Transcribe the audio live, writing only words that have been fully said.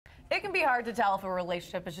it can be hard to tell if a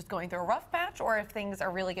relationship is just going through a rough patch or if things are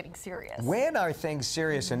really getting serious. When are things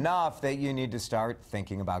serious enough that you need to start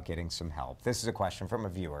thinking about getting some help? This is a question from a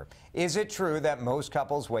viewer. Is it true that most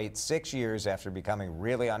couples wait 6 years after becoming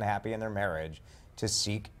really unhappy in their marriage to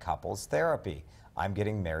seek couples therapy? I'm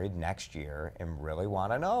getting married next year and really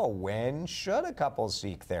want to know, when should a couple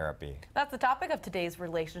seek therapy? That's the topic of today's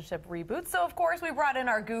relationship reboot. So, of course, we brought in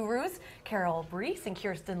our gurus, Bruess and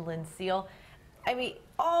Kirsten Seal. I mean,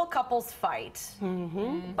 all couples fight,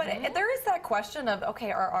 but there is that question of,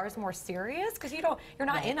 okay, are ours more serious? Because you're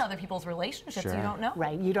not in other people's relationships, you don't know.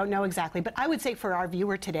 Right, you don't know exactly. But I would say for our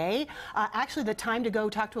viewer today, actually the time to go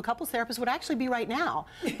talk to a couples therapist would actually be right now.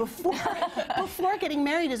 Before getting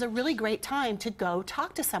married is a really great time to go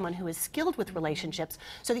talk to someone who is skilled with relationships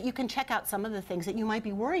so that you can check out some of the things that you might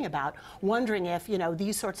be worrying about, wondering if,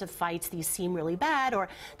 these sorts of fights, these seem really bad, or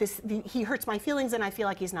he hurts my feelings and I feel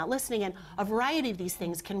like he's not listening, and a variety of these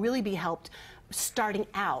things can really be helped starting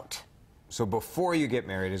out. So before you get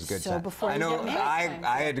married is a good time. Before I know you get married,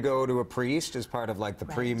 I had to go to a priest as part of like the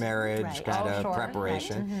pre-marriage kind of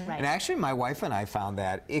preparation. And actually my wife and I found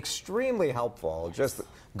that extremely helpful, just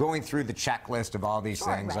going through the checklist of all these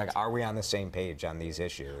things, like are we on the same page on these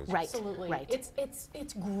issues? Absolutely.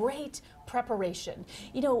 It's great preparation.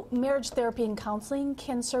 Marriage therapy and counseling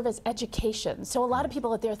can serve as education. So a lot of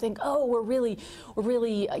people out there think, oh, we're really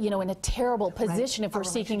in a terrible position if we're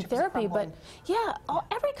seeking therapy. But yeah,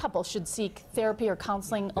 every couple should seek therapy or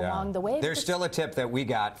counseling along the way. There's still a tip that we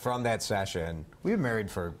got from that session. We've been married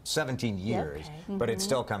for 17 years, but it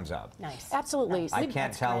still comes up. Absolutely. I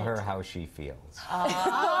can't tell her how she feels. Oh,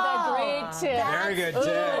 that great tip. Very good tip.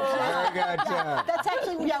 Very good tip. That's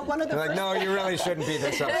actually one of the like, no, you really shouldn't be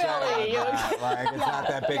this upset. Like, it's not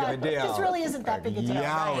that big of a deal. This really isn't that big a deal.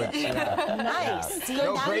 Nice.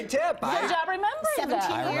 No, great tip. Good job remembering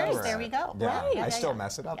 17 years. There we go. I still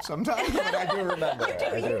mess it up sometimes, but I do remember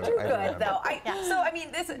it. You do good, though. So, I mean,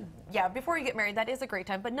 before you get married, that is a great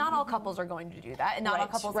time, but not all couples are going to do that, and not all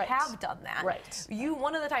couples have done that.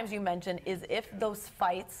 One of the times you mentioned is if those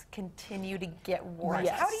fights continue to get worse.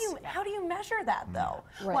 How do you measure that, though?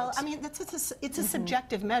 Well, I mean, it's a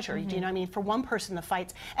subjective measure. Do you know what I mean? For one person, the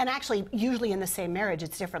fights, and actually, usually in the same marriage,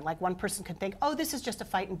 it's different. Like one person can think, oh, this is just a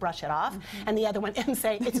fight and brush it off, and the other one and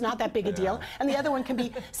say it's not that big a deal, and the other one can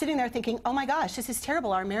be sitting there thinking, oh my gosh, this is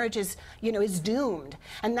terrible. Our marriage is, is doomed.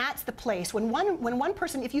 And that's the place when one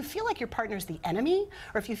person, if you feel like your partner's the enemy,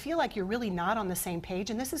 or if you feel like you're really not on the same page,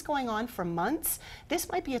 and this is going on for months, this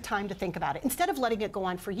might be a time to think about it instead of letting it go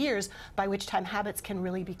on for years, by which time habits can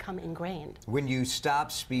really become ingrained. When you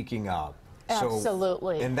stop speaking up.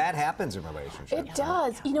 Absolutely. And that happens in relationships. It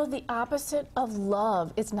does. The opposite of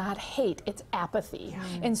love is not hate, it's apathy.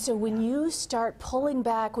 And so when you start pulling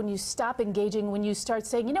back, when you stop engaging, when you start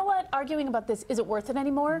saying, you know what, arguing about this isn't worth it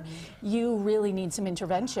anymore, you really need some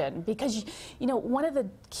intervention. Because, one of the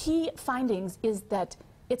key findings is that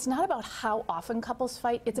it's not about how often couples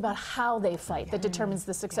fight, it's about how they fight that determines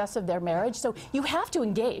the success of their marriage. So you have to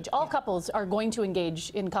engage. All couples are going to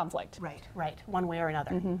engage in conflict. Right, one way or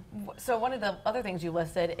another. So one of the other things you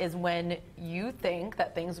listed is when you think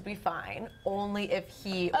that things will be fine, only if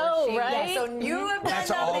he or she... Right? So you have done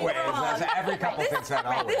That's always. That's every couple thinks that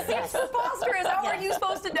always. This seems preposterous. How are you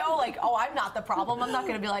supposed to know, like, oh, I'm not the problem. I'm not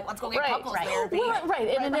going to be like, let's go get couples therapy. Well,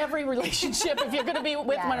 and in every relationship, if you're going to be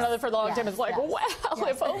with one another for a long time, it's like, wow,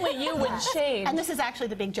 if only you would change. And this is actually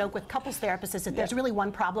the big joke with couples therapists is that there's really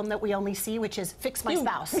one problem that we only see, which is fix my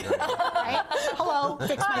spouse. Right? Hello,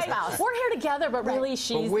 fix my spouse. We're here together, but really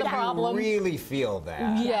she's the problem. When you really feel that,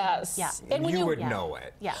 and when you would know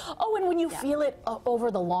it. Oh, and when you feel it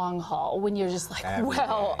over the long haul, when you're just like,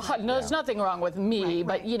 well, there's nothing wrong with me,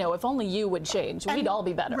 but if only you would change, we'd all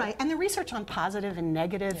be better. Right, and the research on positive and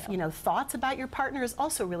negative, thoughts about your partner is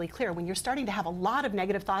also really clear. When you're starting to have a lot of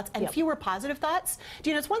negative thoughts and fewer positive thoughts,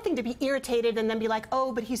 it's one thing to be irritated and then be like,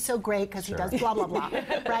 oh, but he's so great because he does blah, blah, blah,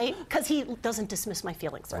 right? Because he doesn't dismiss my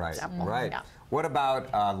feelings, for example. What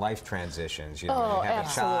about life transitions? You have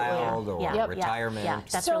a child or retirement.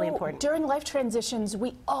 That's really important. During life transitions,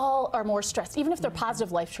 we all are more stressed, even if they're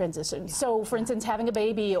positive life transitions. So, for instance, having a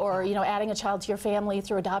baby or adding a child to your family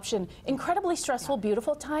through adoption, incredibly stressful,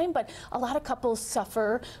 beautiful time, but a lot of couples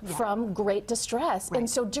suffer from great distress. And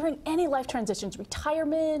so during any life transitions,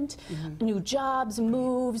 retirement, new jobs,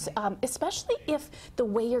 moves, especially if the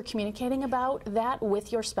way you're communicating about that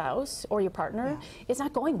with your spouse or your partner is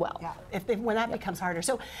not going well. When that becomes harder.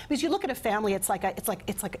 So because you look at a family, it's like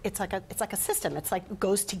a system. It's like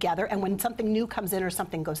goes together, and when something new comes in or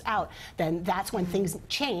something goes out, then that's when things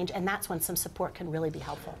change, and that's when some support can really be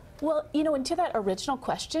helpful. Well, and to that original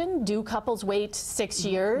question, do couples wait 6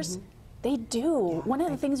 years? They do. One of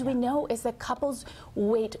the things we know is that couples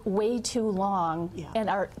wait way too long and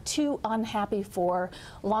are too unhappy for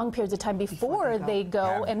long periods of time before they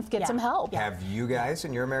go and get some help. Have you guys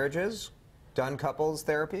in your marriages done couples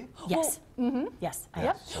therapy? Yes. Yes. I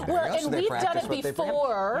have. So Well, there you go. So and they we've done practice it what they preach.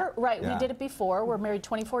 before, right? Yeah. We did it before. We're married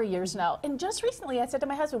 24 years now. And just recently I said to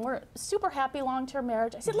my husband, we're a super happy long-term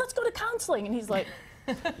marriage. I said, let's go to counseling. And he's like,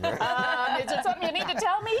 is there something you need to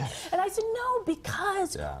tell me? And I said, no,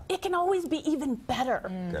 because it can always be even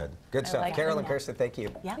better. Good stuff. like Carol it. and Kirsten, thank you.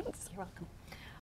 Yeah. You're welcome.